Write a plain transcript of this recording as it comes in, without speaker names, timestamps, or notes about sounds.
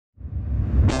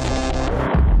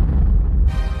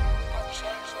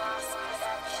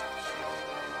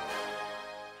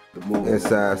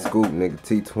Inside scoop, nigga.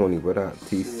 T-20. What up?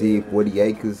 TC, 40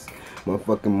 acres.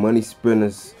 Motherfucking money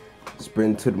sprinters.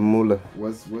 Sprinting to the moolah.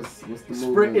 What's the move?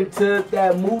 Sprinting to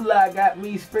that moolah. Got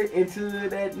me sprinting to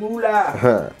that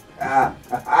moolah.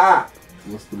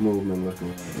 What's the movement looking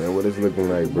like? Man, what it's looking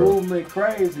like, bro? Movement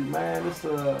crazy, man. It's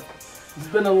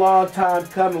been a long time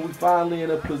coming. We finally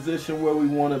in a position where we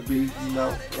want to be, you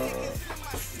know.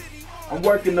 I'm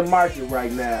working the market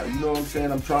right now. You know what I'm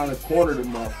saying? I'm trying to corner the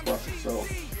motherfucker. So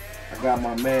I got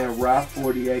my man Rock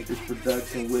 40 Acres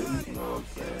Production with me. You know what I'm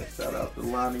saying? Shout out to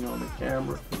Lonnie on the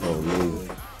camera. Oh,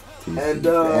 man. And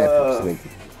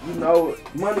you know,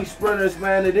 money sprinters,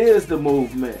 man, it is the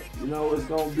movement. You know, it's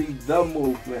gonna be the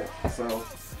movement. So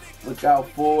look out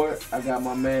for it. I got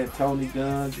my man Tony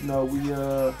Guns. You know,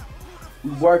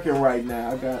 we working right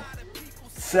now. I got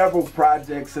several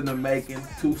projects in the making,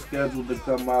 2 scheduled to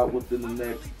come out within the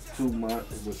next 2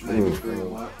 months, maybe 3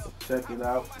 months. Check it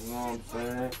out, you know what I'm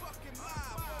saying?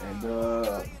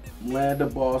 And Land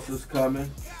of Boss is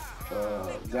coming.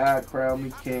 God Crown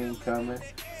Me King coming.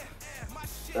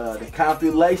 The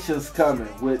compilation's coming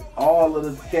with all of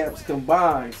the camps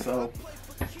combined. So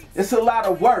it's a lot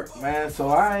of work, man. So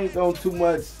I ain't gonna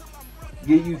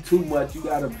give you too much. You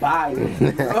gotta buy it.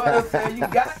 You know what I'm saying? You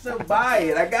got to buy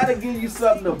it. I gotta give you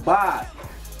something to buy.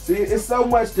 See, it's so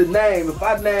much to name. If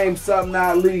I name something,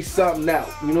 I'll leave something out.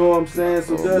 You know what I'm saying?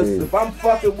 So if I'm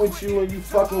fucking with you and you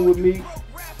fucking with me,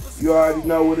 you already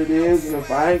know what it is. And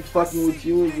if I ain't fucking with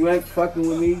you and you ain't fucking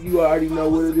with me, you already know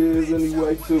what it is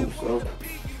anyway too. So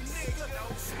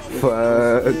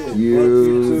fuck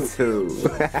you too.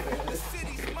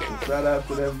 Shout out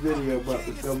to that video about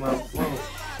to come out.